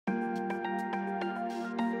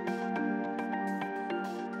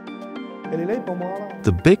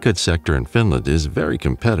The baked goods sector in Finland is very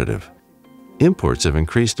competitive. Imports have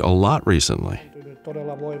increased a lot recently.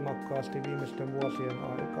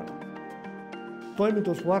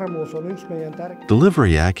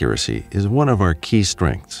 Delivery accuracy is one of our key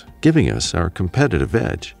strengths, giving us our competitive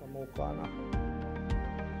edge.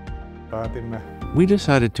 We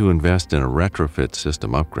decided to invest in a retrofit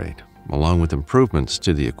system upgrade, along with improvements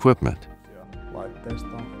to the equipment.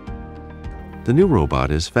 The new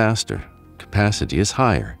robot is faster, capacity is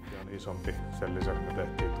higher,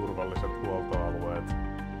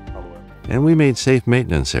 and we made safe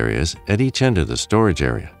maintenance areas at each end of the storage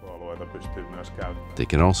area. They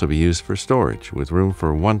can also be used for storage, with room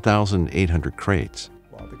for 1,800 crates.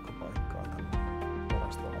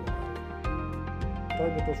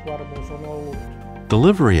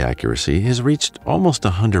 Delivery accuracy has reached almost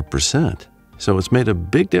 100%, so it's made a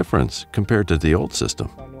big difference compared to the old system.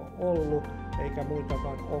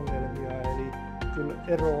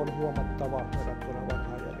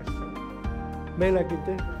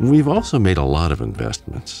 We've also made a lot of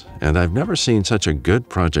investments, and I've never seen such a good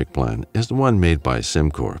project plan as the one made by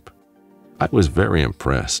Cimcorp. I was very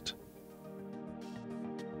impressed.